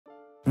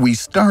We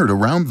start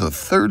around the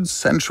 3rd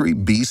century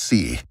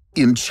BC.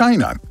 In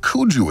China,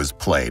 Cuju is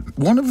played,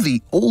 one of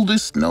the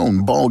oldest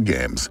known ball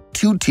games.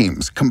 Two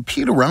teams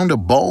compete around a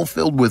ball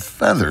filled with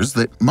feathers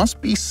that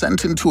must be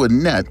sent into a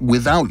net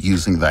without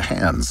using the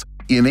hands.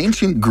 In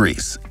ancient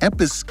Greece,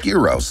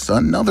 Episkiros,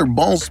 another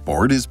ball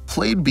sport, is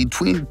played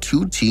between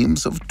two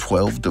teams of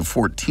 12 to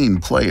 14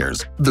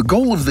 players. The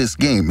goal of this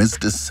game is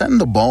to send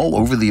the ball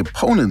over the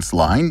opponent's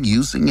line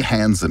using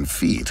hands and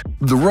feet.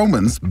 The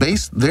Romans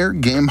based their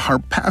game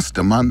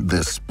Harpastum on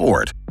this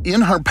sport. In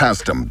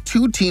Harpastum,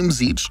 two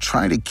teams each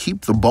try to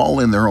keep the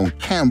ball in their own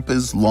camp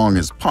as long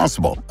as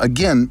possible,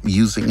 again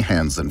using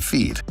hands and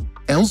feet.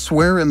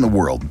 Elsewhere in the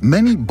world,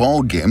 many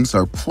ball games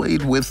are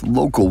played with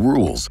local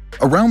rules.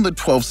 Around the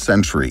 12th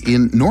century,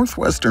 in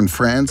northwestern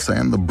France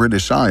and the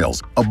British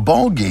Isles, a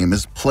ball game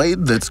is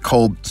played that's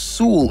called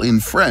soule in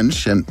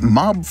French and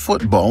mob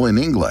football in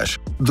English.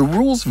 The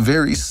rules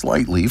vary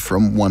slightly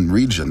from one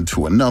region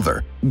to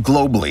another.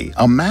 Globally,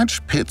 a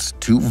match pits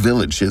two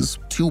villages,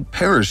 two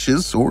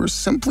parishes, or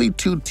simply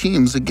two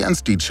teams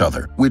against each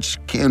other, which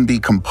can be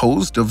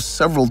composed of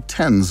several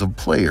tens of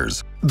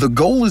players. The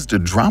goal is to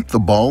drop the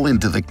ball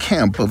into the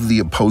camp of the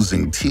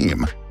opposing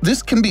team.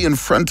 This can be in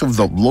front of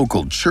the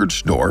local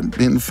church door,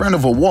 in front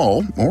of a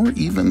wall, or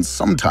even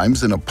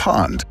sometimes in a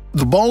pond.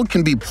 The ball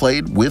can be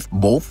played with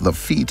both the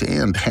feet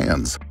and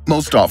hands.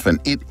 Most often,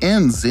 it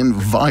ends in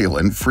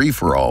violent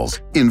free-for-alls.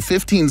 In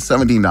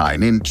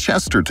 1579, in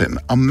Chesterton,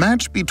 a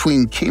match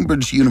between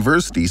Cambridge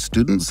University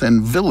students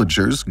and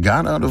villagers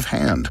got out of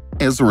hand.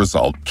 As a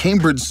result,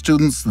 Cambridge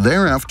students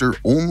thereafter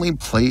only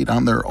played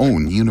on their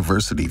own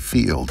university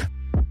field.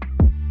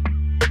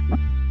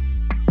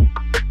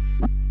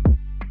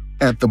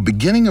 At the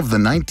beginning of the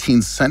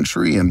 19th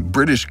century in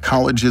British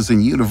colleges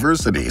and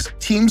universities,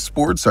 team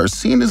sports are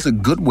seen as a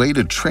good way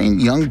to train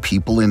young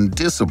people in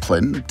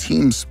discipline,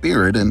 team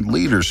spirit, and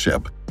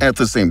leadership. At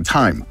the same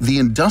time, the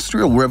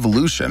Industrial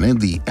Revolution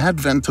and the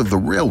advent of the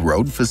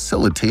railroad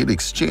facilitate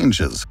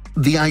exchanges.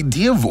 The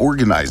idea of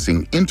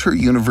organizing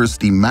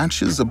inter-university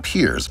matches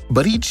appears,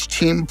 but each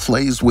team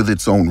plays with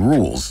its own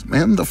rules,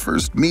 and the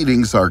first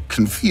meetings are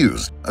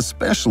confused,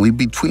 especially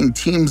between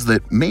teams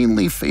that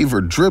mainly favor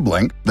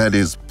dribbling, that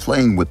is,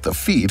 playing with the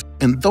feet,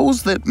 and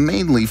those that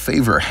mainly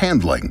favor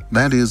handling,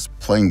 that is,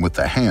 playing with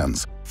the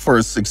hands. For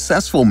a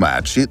successful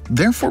match, it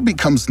therefore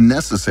becomes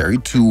necessary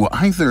to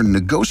either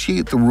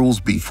negotiate the rules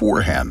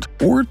beforehand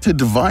or to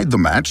divide the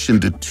match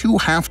into two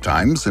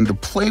halftimes and to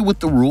play with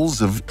the rules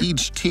of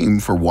each team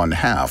for one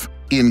half.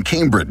 In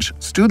Cambridge,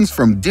 students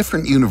from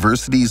different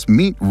universities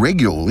meet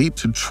regularly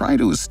to try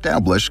to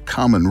establish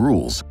common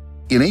rules.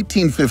 In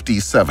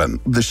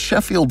 1857, the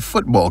Sheffield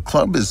Football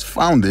Club is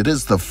founded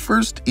as the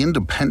first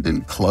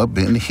independent club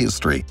in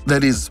history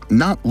that is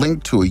not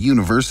linked to a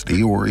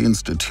university or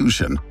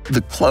institution.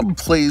 The club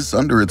plays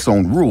under its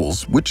own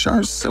rules, which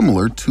are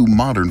similar to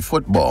modern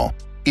football.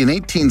 In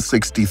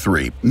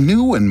 1863,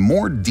 new and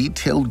more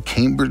detailed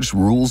Cambridge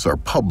rules are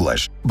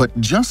published, but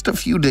just a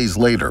few days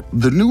later,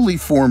 the newly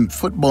formed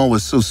Football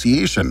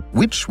Association,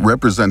 which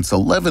represents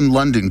 11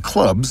 London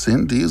clubs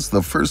and is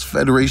the first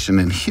federation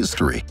in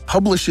history,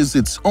 publishes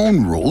its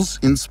own rules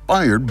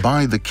inspired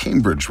by the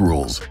Cambridge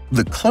rules.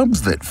 The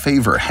clubs that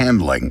favor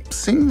handling,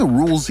 seeing the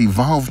rules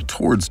evolve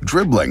towards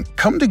dribbling,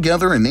 come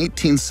together in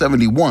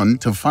 1871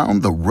 to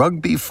found the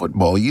Rugby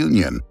Football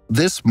Union.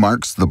 This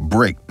marks the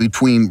break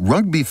between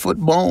rugby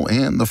football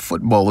and the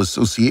Football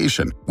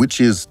Association,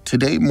 which is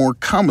today more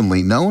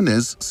commonly known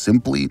as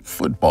simply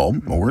football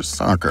or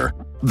soccer.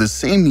 The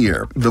same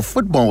year, the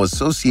Football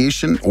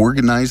Association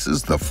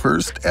organizes the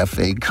first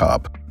FA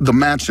Cup. The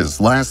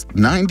matches last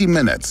 90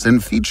 minutes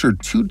and feature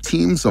two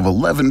teams of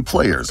 11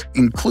 players,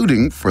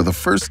 including, for the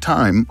first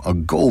time, a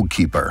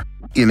goalkeeper.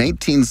 In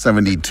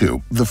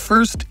 1872, the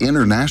first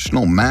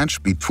international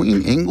match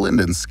between England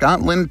and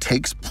Scotland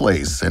takes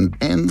place and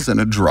ends in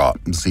a draw,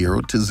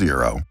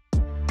 0-0.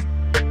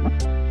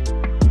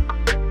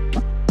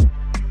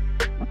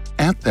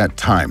 At that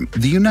time,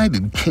 the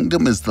United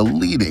Kingdom is the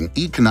leading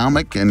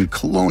economic and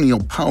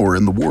colonial power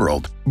in the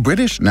world.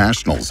 British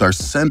nationals are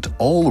sent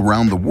all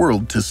around the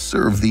world to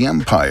serve the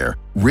empire.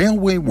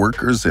 Railway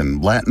workers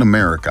in Latin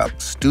America,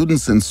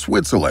 students in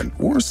Switzerland,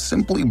 or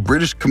simply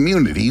British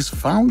communities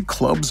found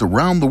clubs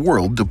around the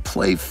world to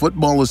play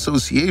Football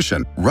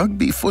Association,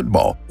 rugby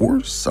football,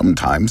 or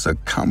sometimes a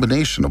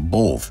combination of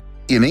both.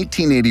 In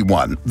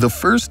 1881, the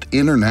first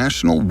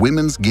international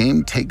women's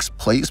game takes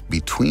place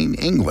between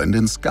England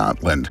and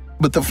Scotland.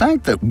 But the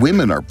fact that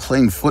women are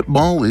playing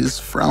football is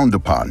frowned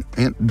upon,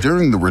 and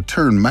during the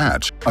return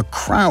match, a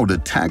crowd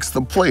attacks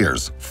the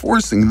players,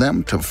 forcing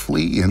them to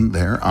flee in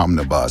their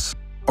omnibus.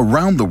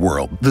 Around the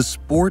world, the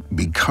sport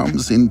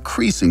becomes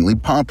increasingly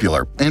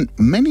popular, and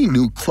many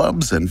new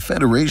clubs and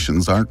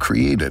federations are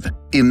created.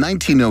 In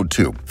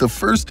 1902, the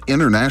first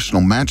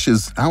international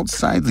matches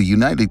outside the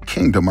United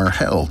Kingdom are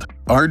held.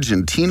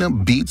 Argentina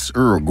beats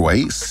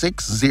Uruguay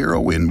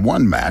 6-0 in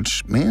one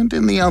match, and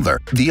in the other,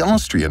 the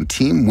Austrian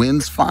team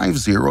wins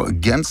 5-0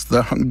 against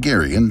the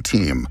Hungarian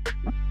team.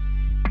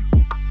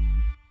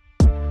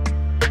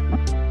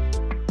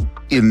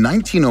 In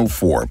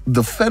 1904,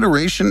 the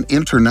Fédération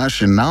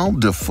Internationale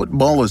de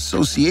Football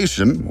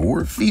Association,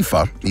 or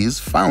FIFA, is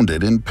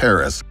founded in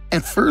Paris.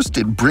 At first,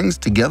 it brings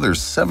together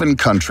 7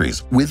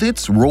 countries, with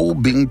its role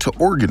being to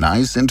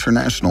organize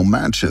international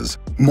matches.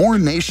 More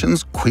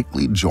nations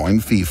quickly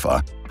join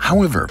FIFA.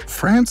 However,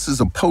 France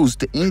is opposed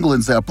to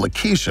England's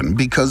application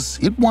because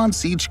it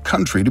wants each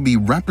country to be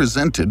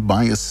represented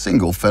by a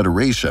single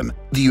federation.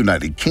 The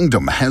United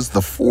Kingdom has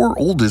the 4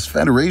 oldest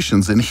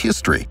federations in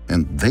history,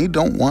 and they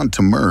don't want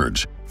to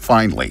merge.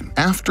 Finally,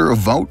 after a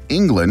vote,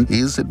 England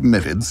is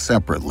admitted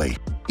separately.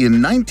 In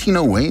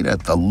 1908,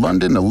 at the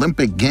London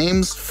Olympic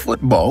Games,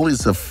 football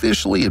is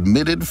officially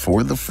admitted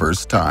for the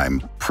first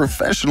time.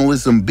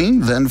 Professionalism being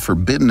then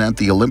forbidden at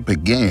the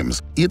Olympic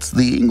Games, it's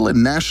the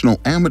England national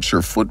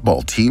amateur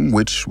football team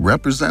which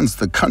represents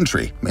the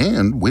country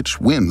and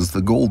which wins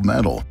the gold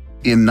medal.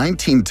 In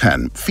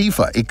 1910,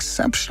 FIFA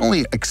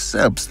exceptionally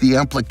accepts the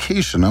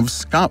application of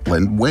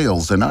Scotland,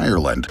 Wales, and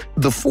Ireland.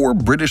 The 4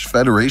 British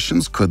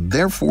federations could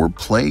therefore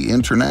play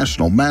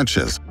international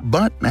matches,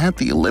 but at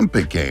the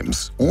Olympic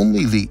Games,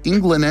 only the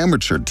England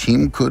amateur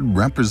team could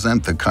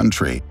represent the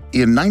country.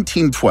 In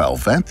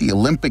 1912, at the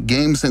Olympic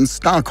Games in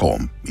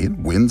Stockholm, it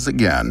wins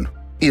again.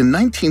 In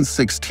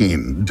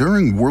 1916,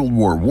 during World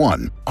War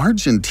I,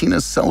 Argentina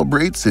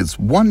celebrates its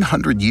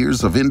 100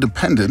 years of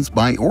independence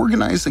by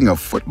organizing a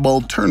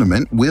football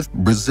tournament with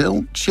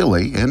Brazil,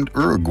 Chile, and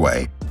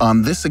Uruguay.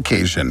 On this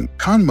occasion,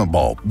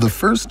 CONMEBOL, the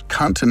first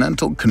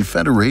continental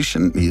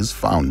confederation, is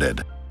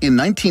founded. In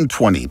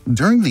 1920,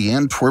 during the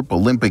Antwerp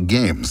Olympic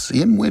Games,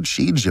 in which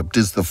Egypt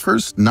is the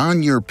first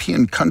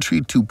non-European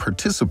country to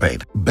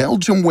participate,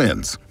 Belgium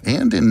wins,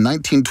 and in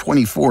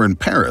 1924 in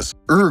Paris,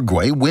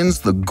 Uruguay wins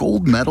the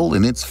gold medal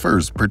in its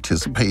first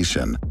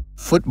participation.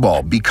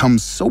 Football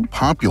becomes so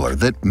popular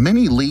that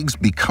many leagues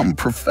become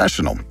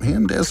professional,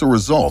 and as a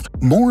result,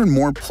 more and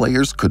more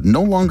players could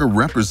no longer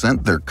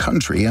represent their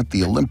country at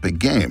the Olympic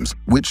Games,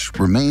 which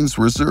remains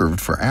reserved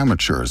for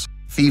amateurs.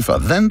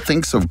 FIFA then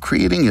thinks of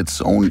creating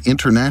its own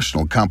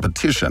international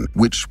competition,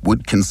 which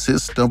would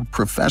consist of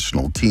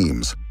professional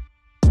teams.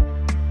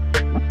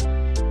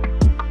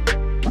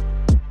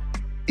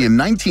 In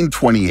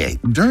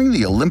 1928, during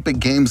the Olympic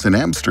Games in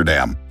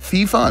Amsterdam,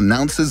 FIFA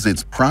announces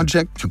its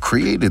project to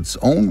create its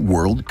own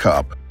World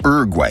Cup.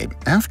 Uruguay,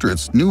 after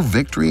its new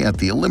victory at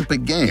the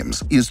Olympic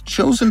Games, is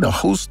chosen to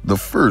host the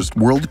first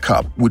World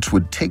Cup, which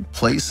would take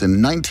place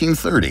in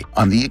 1930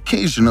 on the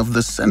occasion of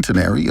the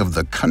centenary of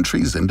the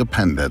country's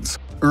independence.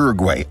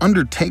 Uruguay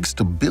undertakes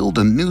to build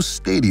a new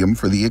stadium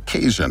for the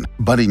occasion,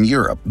 but in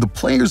Europe, the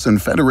players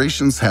and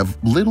federations have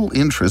little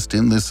interest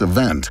in this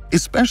event,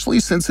 especially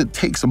since it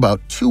takes about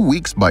 2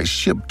 weeks by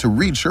ship to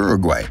reach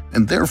Uruguay,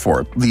 and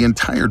therefore the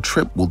entire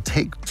trip will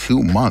take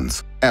 2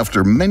 months.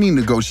 After many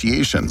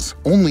negotiations,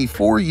 only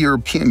 4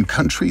 European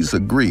countries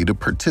agree to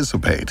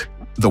participate.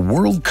 The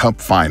World Cup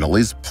final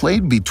is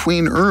played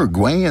between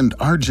Uruguay and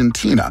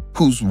Argentina,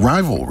 whose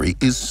rivalry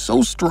is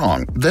so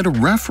strong that a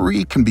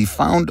referee can be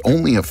found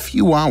only a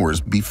few hours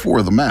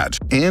before the match,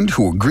 and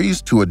who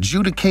agrees to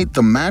adjudicate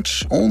the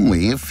match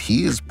only if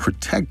he is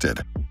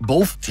protected.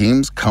 Both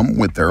teams come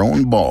with their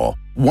own ball.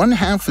 One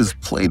half is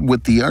played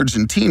with the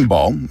Argentine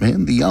ball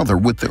and the other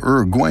with the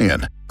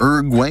Uruguayan.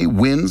 Uruguay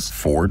wins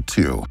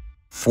 4-2.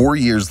 4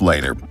 years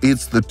later,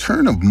 it's the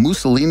turn of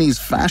Mussolini's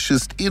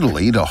fascist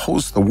Italy to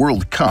host the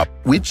World Cup,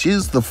 which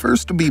is the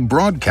first to be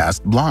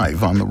broadcast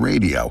live on the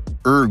radio.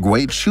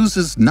 Uruguay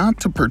chooses not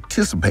to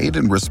participate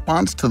in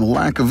response to the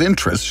lack of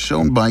interest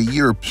shown by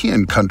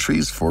European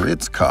countries for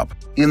its cup.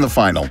 In the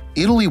final,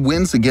 Italy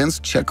wins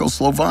against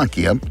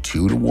Czechoslovakia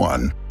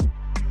 2-1.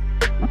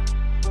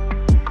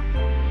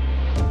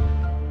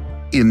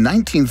 In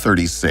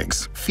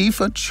 1936,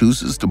 FIFA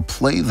chooses to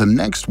play the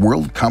next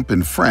World Cup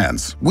in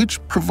France, which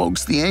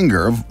provokes the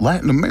anger of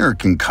Latin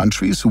American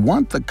countries who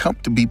want the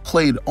cup to be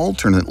played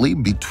alternately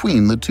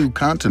between the 2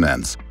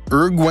 continents.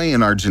 Uruguay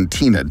and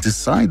Argentina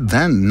decide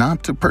then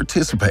not to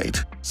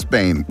participate.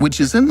 Spain, which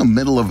is in the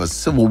middle of a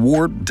civil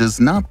war, does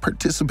not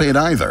participate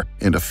either,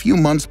 and a few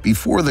months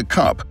before the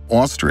cup,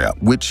 Austria,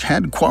 which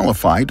had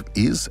qualified,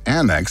 is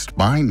annexed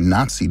by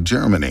Nazi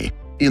Germany.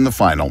 In the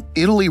final,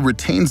 Italy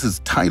retains its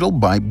title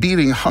by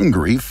beating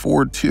Hungary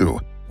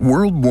 4-2.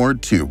 World War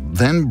II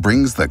then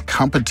brings the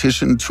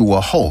competition to a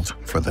halt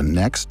for the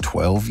next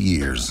 12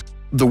 years.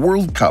 The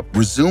World Cup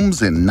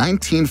resumes in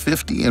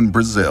 1950 in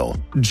Brazil.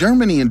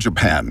 Germany and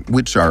Japan,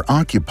 which are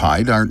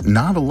occupied, are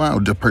not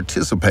allowed to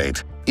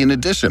participate. In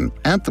addition,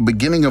 at the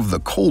beginning of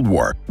the Cold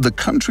War, the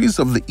countries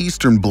of the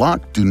Eastern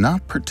Bloc do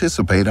not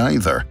participate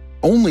either.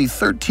 Only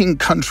 13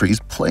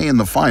 countries play in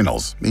the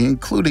finals,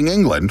 including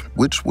England,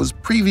 which was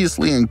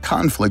previously in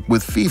conflict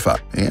with FIFA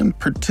and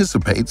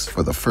participates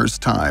for the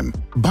first time.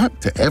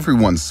 But to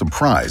everyone's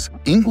surprise,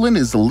 England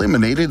is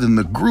eliminated in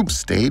the group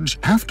stage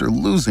after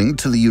losing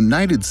to the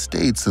United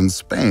States and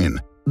Spain.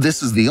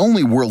 This is the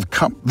only World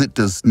Cup that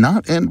does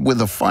not end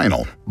with a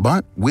final,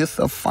 but with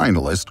a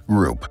finalist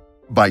group.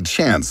 By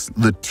chance,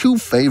 the two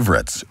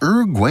favorites,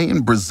 Uruguay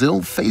and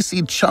Brazil, face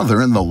each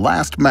other in the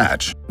last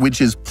match,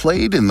 which is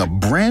played in the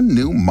brand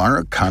new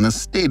Maracana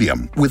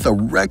Stadium with a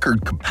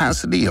record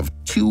capacity of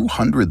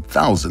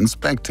 200,000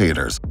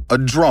 spectators. A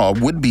draw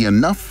would be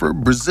enough for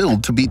Brazil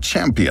to be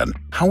champion.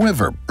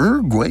 However,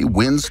 Uruguay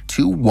wins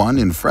 2-1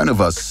 in front of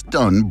a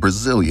stunned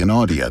Brazilian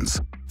audience.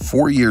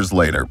 4 years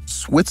later,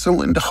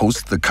 Switzerland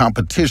hosts the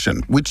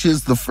competition, which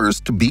is the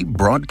first to be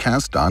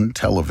broadcast on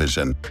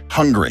television.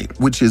 Hungary,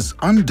 which is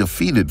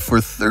undefeated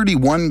for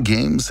 31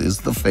 games, is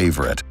the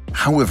favorite.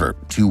 However,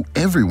 to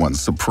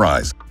everyone's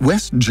surprise,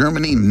 West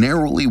Germany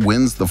narrowly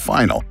wins the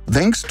final,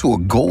 thanks to a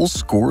goal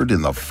scored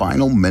in the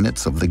final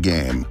minutes of the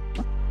game.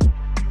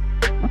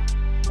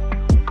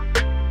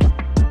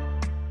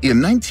 In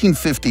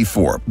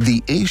 1954,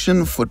 the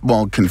Asian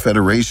Football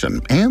Confederation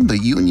and the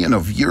Union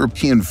of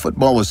European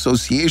Football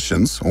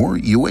Associations, or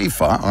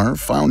UEFA, are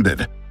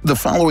founded. The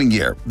following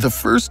year, the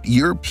first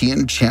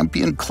European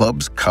Champion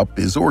Clubs Cup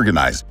is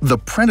organized, the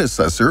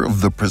predecessor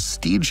of the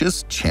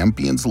prestigious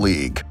Champions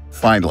League.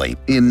 Finally,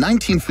 in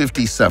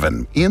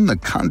 1957, in the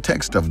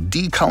context of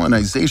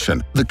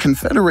decolonization, the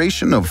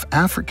Confederation of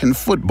African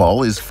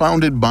Football is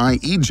founded by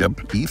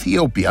Egypt,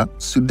 Ethiopia,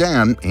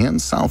 Sudan, and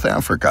South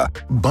Africa.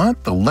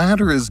 But the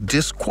latter is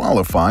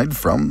disqualified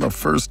from the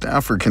first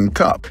African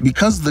Cup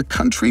because the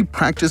country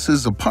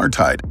practices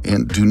apartheid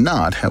and do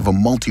not have a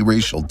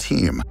multiracial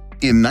team.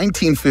 In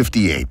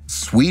 1958,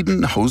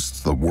 Sweden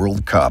hosts the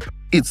World Cup.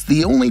 It's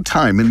the only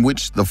time in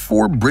which the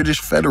 4 British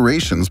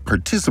federations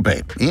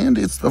participate, and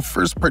it's the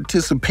first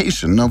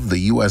participation of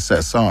the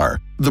USSR.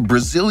 The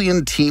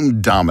Brazilian team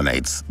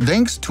dominates,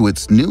 thanks to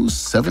its new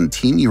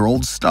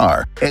 17-year-old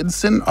star,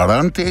 Edson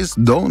Arantes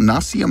do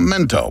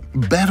Nascimento,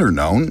 better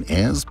known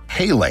as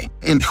Pelé,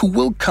 and who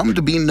will come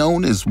to be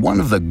known as one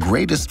of the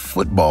greatest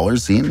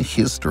footballers in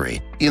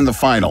history. In the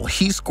final,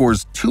 he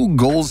scores 2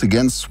 goals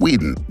against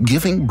Sweden,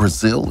 giving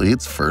Brazil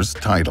its first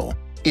title.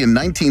 In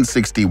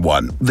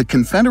 1961, the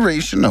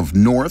Confederation of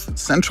North,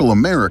 Central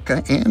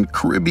America, and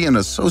Caribbean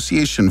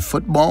Association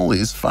Football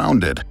is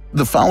founded.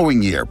 The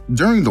following year,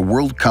 during the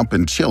World Cup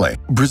in Chile,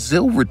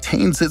 Brazil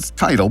retains its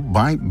title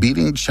by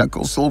beating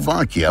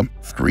Czechoslovakia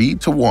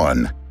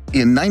 3-1.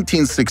 In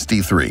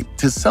 1963,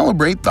 to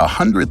celebrate the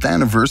 100th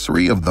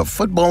anniversary of the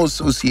Football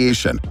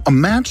Association, a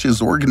match is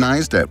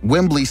organized at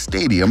Wembley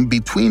Stadium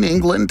between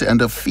England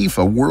and a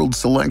FIFA World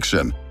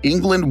Selection.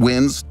 England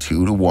wins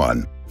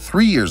 2-1.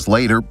 3 years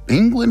later,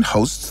 England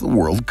hosts the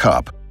World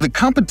Cup. The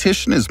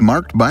competition is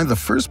marked by the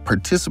first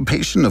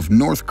participation of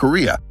North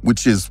Korea,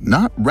 which is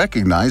not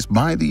recognized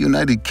by the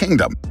United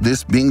Kingdom,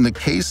 this being the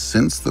case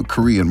since the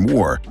Korean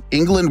War.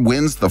 England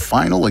wins the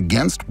final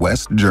against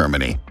West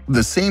Germany.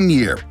 The same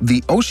year,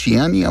 the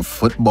Oceania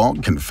Football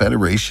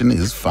Confederation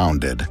is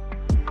founded.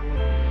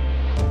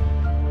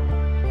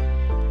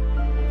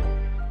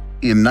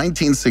 In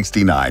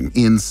 1969,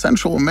 in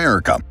Central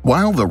America,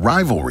 while the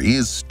rivalry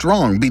is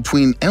strong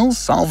between El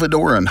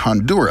Salvador and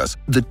Honduras,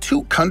 the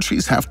two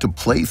countries have to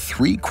play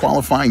 3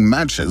 qualifying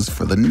matches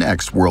for the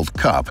next World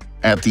Cup.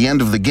 At the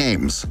end of the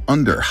games,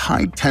 under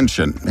high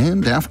tension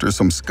and after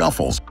some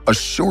scuffles, a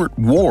short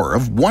war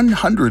of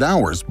 100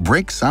 hours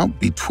breaks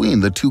out between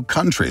the two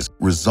countries,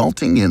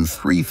 resulting in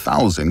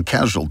 3,000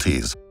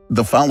 casualties.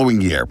 The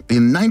following year,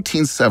 in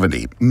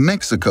 1970,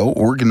 Mexico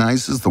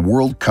organizes the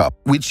World Cup,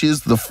 which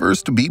is the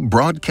first to be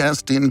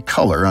broadcast in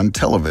color on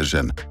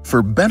television.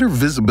 For better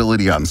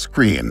visibility on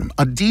screen,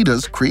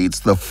 Adidas creates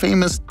the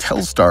famous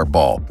Telstar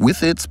ball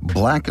with its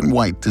black and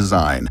white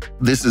design.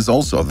 This is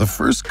also the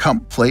first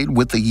cup played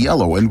with the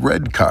yellow and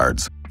red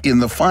cards. In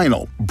the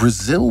final,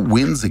 Brazil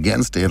wins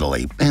against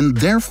Italy and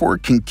therefore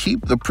can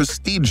keep the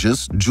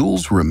prestigious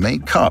Jules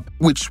Rimet Cup,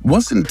 which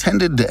was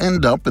intended to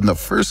end up in the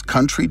first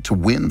country to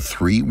win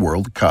 3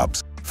 World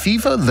Cups.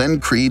 FIFA then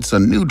creates a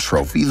new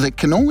trophy that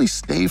can only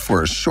stay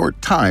for a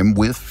short time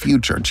with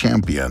future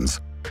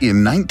champions.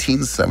 In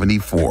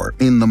 1974,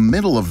 in the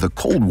middle of the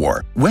Cold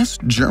War,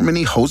 West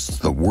Germany hosts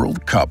the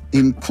World Cup,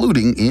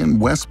 including in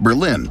West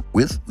Berlin,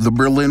 with the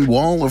Berlin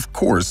Wall, of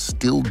course,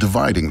 still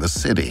dividing the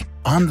city.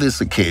 On this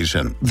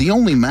occasion, the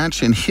only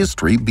match in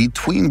history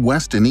between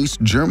West and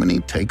East Germany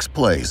takes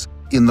place.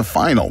 In the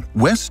final,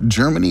 West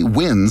Germany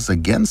wins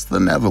against the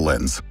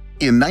Netherlands.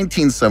 In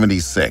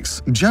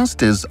 1976,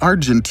 just as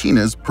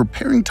Argentina is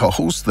preparing to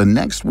host the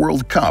next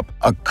World Cup,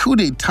 a coup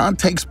d'etat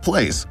takes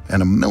place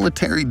and a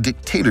military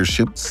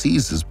dictatorship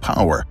seizes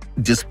power.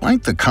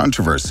 Despite the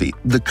controversy,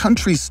 the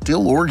country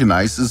still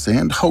organizes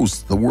and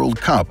hosts the World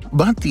Cup,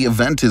 but the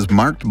event is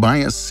marked by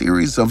a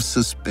series of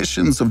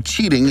suspicions of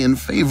cheating in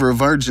favor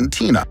of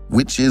Argentina,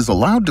 which is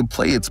allowed to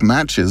play its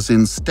matches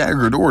in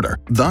staggered order,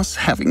 thus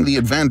having the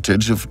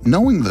advantage of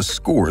knowing the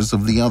scores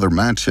of the other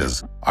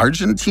matches.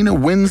 Argentina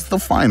wins the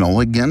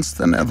final against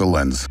the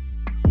Netherlands.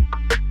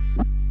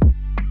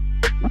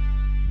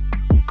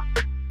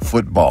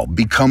 Football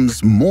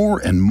becomes more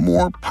and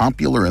more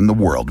popular in the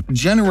world,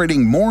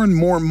 generating more and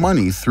more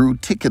money through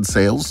ticket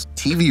sales,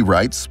 TV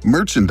rights,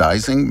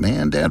 merchandising,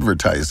 and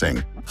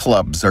advertising.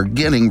 Clubs are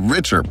getting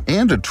richer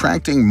and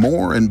attracting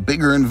more and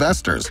bigger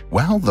investors,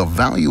 while the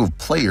value of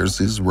players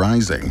is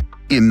rising.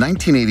 In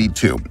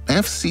 1982,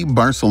 FC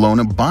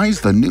Barcelona buys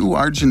the new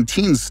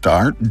Argentine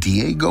star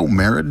Diego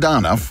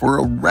Maradona for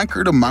a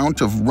record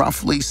amount of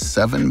roughly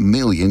 €7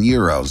 million.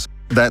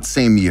 That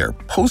same year,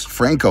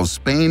 post-Franco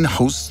Spain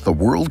hosts the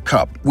World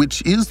Cup,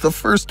 which is the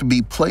first to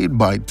be played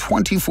by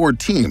 24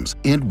 teams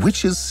and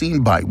which is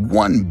seen by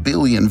 1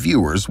 billion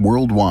viewers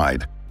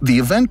worldwide. The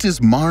event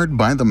is marred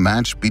by the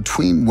match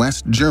between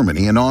West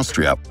Germany and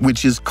Austria,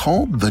 which is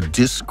called the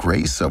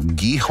Disgrace of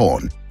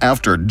Gijón.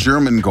 After a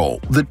German goal,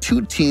 the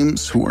two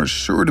teams who are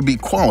sure to be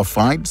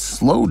qualified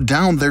slow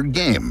down their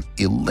game,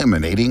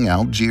 eliminating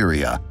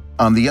Algeria.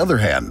 On the other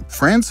hand,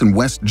 France and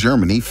West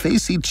Germany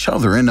face each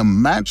other in a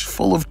match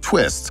full of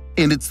twists,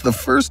 and it's the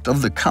first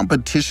of the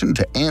competition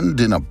to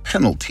end in a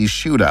penalty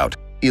shootout.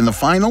 In the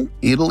final,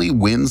 Italy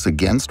wins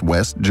against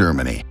West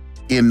Germany.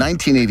 In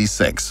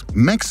 1986,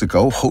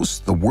 Mexico hosts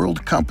the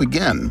World Cup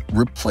again,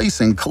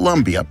 replacing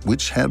Colombia,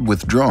 which had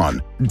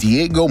withdrawn.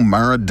 Diego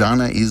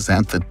Maradona is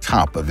at the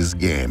top of his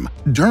game.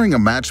 During a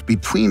match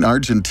between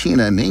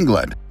Argentina and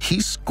England, he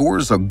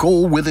scores a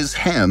goal with his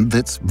hand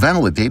that's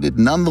validated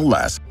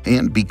nonetheless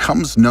and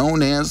becomes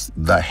known as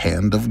the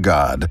Hand of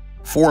God.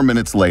 4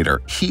 minutes later,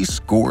 he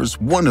scores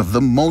one of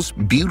the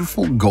most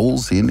beautiful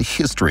goals in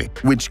history,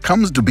 which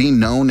comes to be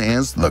known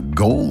as the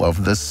goal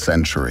of the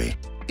century.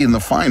 In the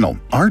final,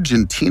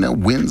 Argentina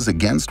wins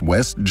against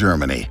West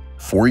Germany.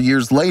 4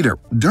 years later,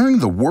 during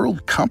the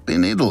World Cup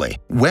in Italy,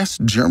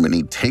 West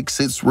Germany takes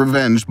its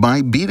revenge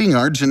by beating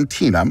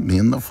Argentina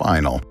in the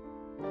final.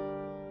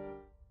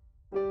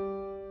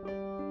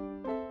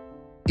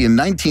 In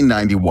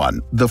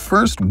 1991, the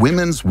first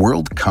Women's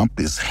World Cup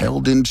is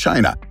held in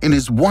China and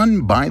is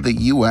won by the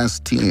U.S.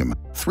 team.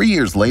 3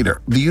 years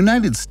later, the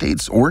United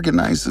States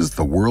organizes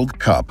the World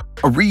Cup.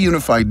 A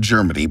reunified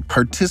Germany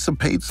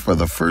participates for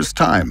the first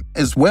time,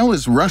 as well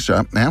as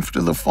Russia after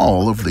the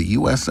fall of the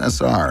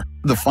USSR.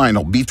 The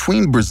final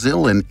between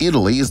Brazil and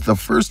Italy is the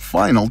first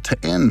final to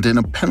end in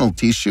a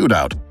penalty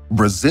shootout.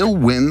 Brazil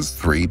wins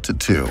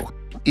 3-2.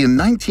 In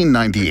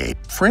 1998,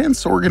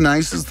 France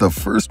organizes the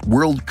first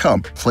World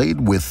Cup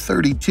played with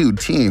 32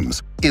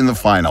 teams. In the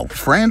final,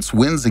 France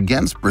wins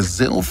against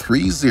Brazil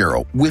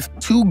 3-0 with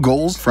 2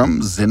 goals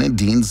from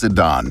Zinedine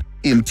Zidane.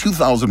 In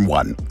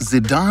 2001,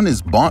 Zidane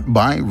is bought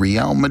by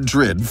Real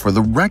Madrid for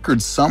the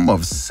record sum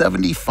of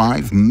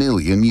 €75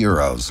 million.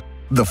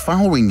 The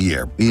following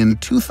year, in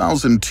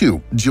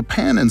 2002,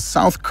 Japan and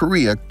South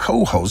Korea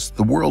co-host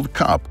the World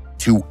Cup.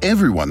 To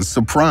everyone's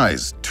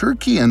surprise,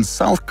 Turkey and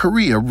South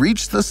Korea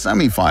reached the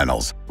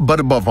semifinals. But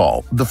above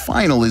all, the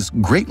final is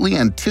greatly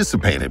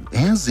anticipated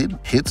as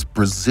it pits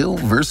Brazil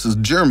versus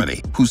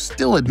Germany, who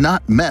still had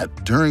not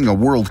met during a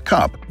World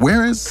Cup,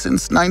 whereas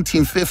since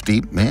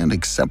 1950 and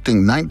excepting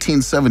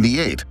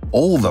 1978,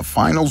 all the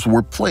finals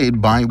were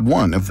played by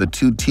one of the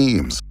two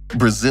teams.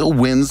 Brazil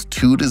wins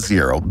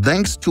 2-0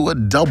 thanks to a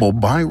double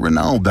by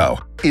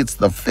Ronaldo. It's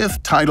the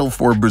 5th title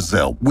for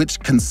Brazil, which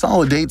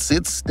consolidates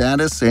its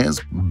status as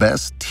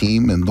best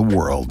team in the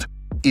world.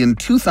 In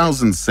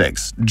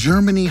 2006,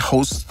 Germany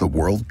hosts the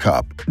World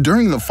Cup.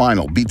 During the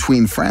final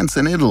between France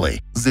and Italy,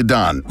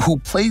 Zidane, who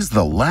plays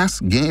the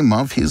last game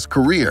of his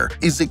career,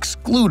 is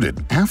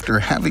excluded after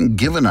having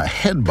given a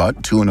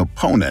headbutt to an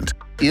opponent.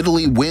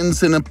 Italy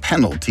wins in a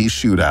penalty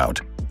shootout.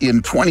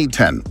 In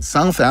 2010,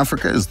 South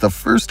Africa is the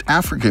first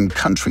African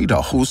country to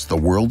host the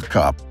World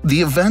Cup.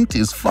 The event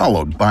is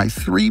followed by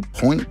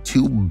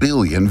 3.2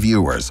 billion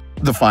viewers.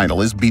 The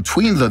final is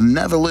between the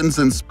Netherlands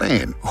and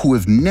Spain, who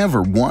have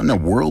never won a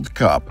World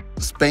Cup.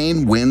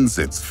 Spain wins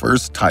its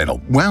first title,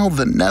 while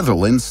the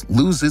Netherlands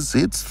loses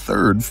its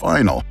 3rd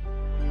final.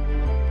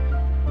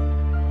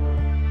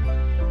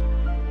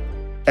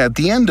 At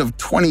the end of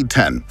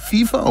 2010,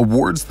 FIFA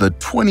awards the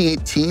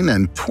 2018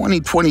 and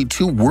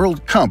 2022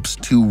 World Cups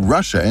to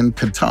Russia and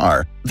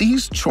Qatar.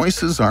 These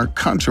choices are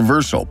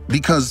controversial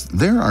because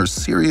there are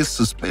serious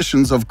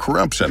suspicions of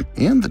corruption,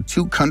 and the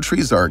two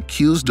countries are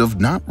accused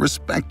of not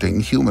respecting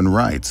human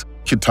rights.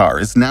 Qatar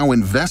is now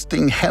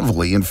investing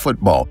heavily in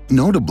football,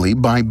 notably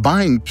by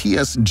buying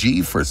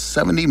PSG for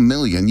 €70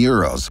 million.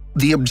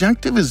 The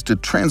objective is to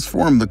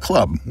transform the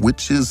club,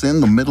 which is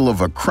in the middle of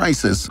a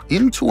crisis,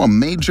 into a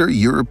major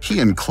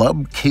European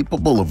club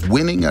capable of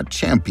winning a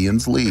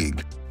Champions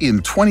League. In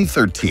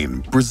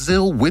 2013,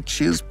 Brazil,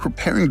 which is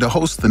preparing to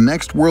host the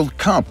next World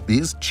Cup,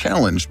 is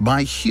challenged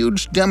by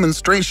huge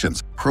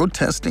demonstrations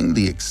protesting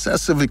the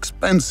excessive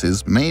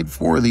expenses made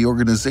for the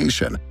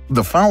organization.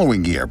 The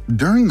following year,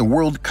 during the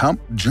World Cup,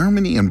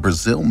 Germany and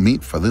Brazil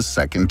meet for the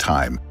 2nd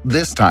time.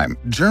 This time,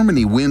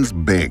 Germany wins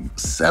big,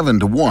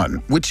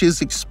 7-1, which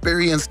is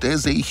experienced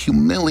as a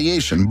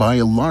humiliation by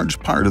a large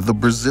part of the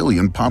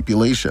Brazilian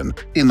population.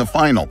 In the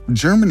final,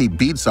 Germany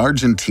beats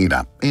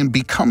Argentina and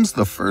becomes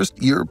the first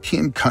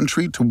European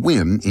country to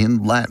win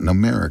in Latin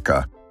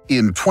America.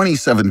 In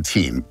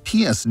 2017,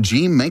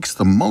 PSG makes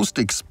the most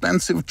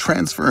expensive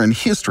transfer in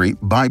history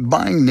by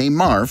buying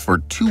Neymar for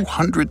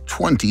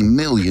 €220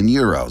 million.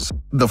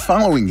 The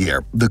following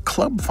year, the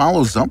club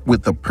follows up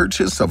with the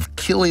purchase of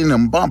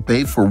Kylian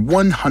Mbappe for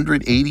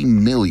 €180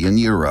 million.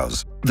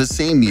 The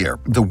same year,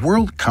 the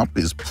World Cup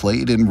is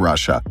played in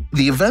Russia.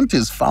 The event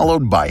is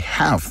followed by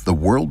half the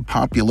world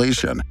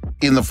population.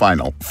 In the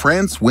final,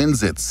 France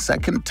wins its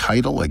second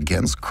title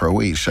against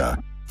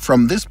Croatia.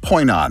 From this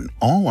point on,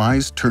 all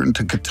eyes turn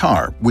to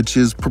Qatar, which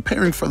is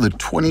preparing for the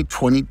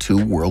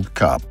 2022 World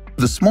Cup.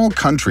 The small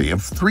country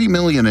of 3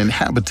 million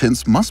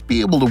inhabitants must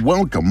be able to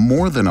welcome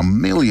more than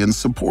 1 million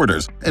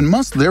supporters and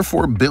must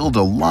therefore build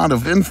a lot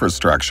of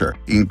infrastructure,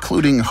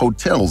 including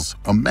hotels,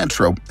 a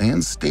metro,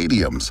 and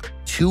stadiums.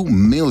 2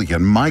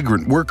 million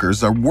migrant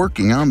workers are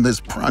working on this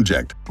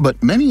project,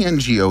 but many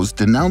NGOs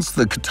denounce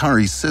the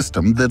Qatari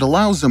system that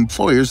allows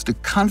employers to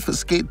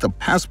confiscate the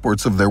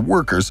passports of their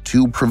workers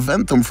to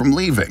prevent them from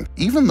leaving,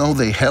 even though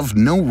they have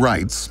no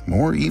rights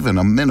or even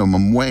a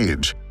minimum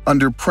wage.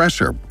 Under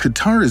pressure,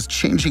 Qatar is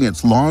changing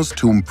its laws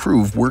to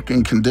improve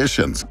working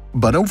conditions.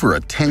 But over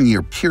a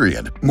 10-year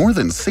period, more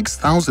than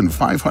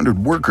 6,500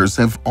 workers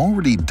have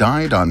already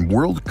died on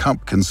World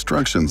Cup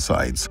construction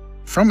sites.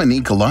 From an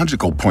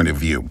ecological point of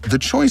view, the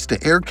choice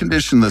to air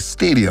condition the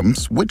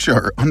stadiums, which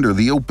are under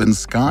the open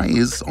sky,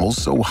 is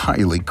also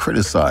highly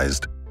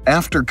criticized.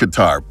 After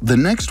Qatar, the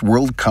next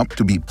World Cup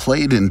to be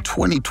played in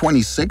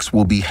 2026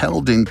 will be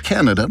held in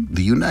Canada,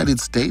 the United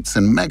States,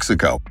 and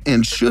Mexico,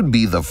 and should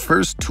be the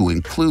first to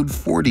include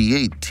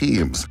 48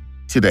 teams.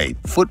 Today,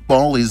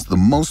 football is the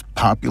most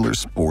popular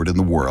sport in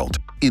the world.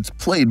 It's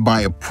played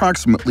by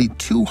approximately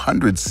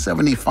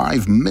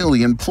 275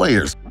 million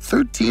players,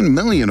 13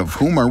 million of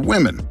whom are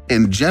women,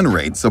 and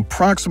generates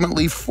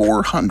approximately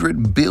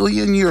 €400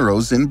 billion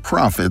in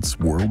profits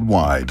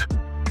worldwide.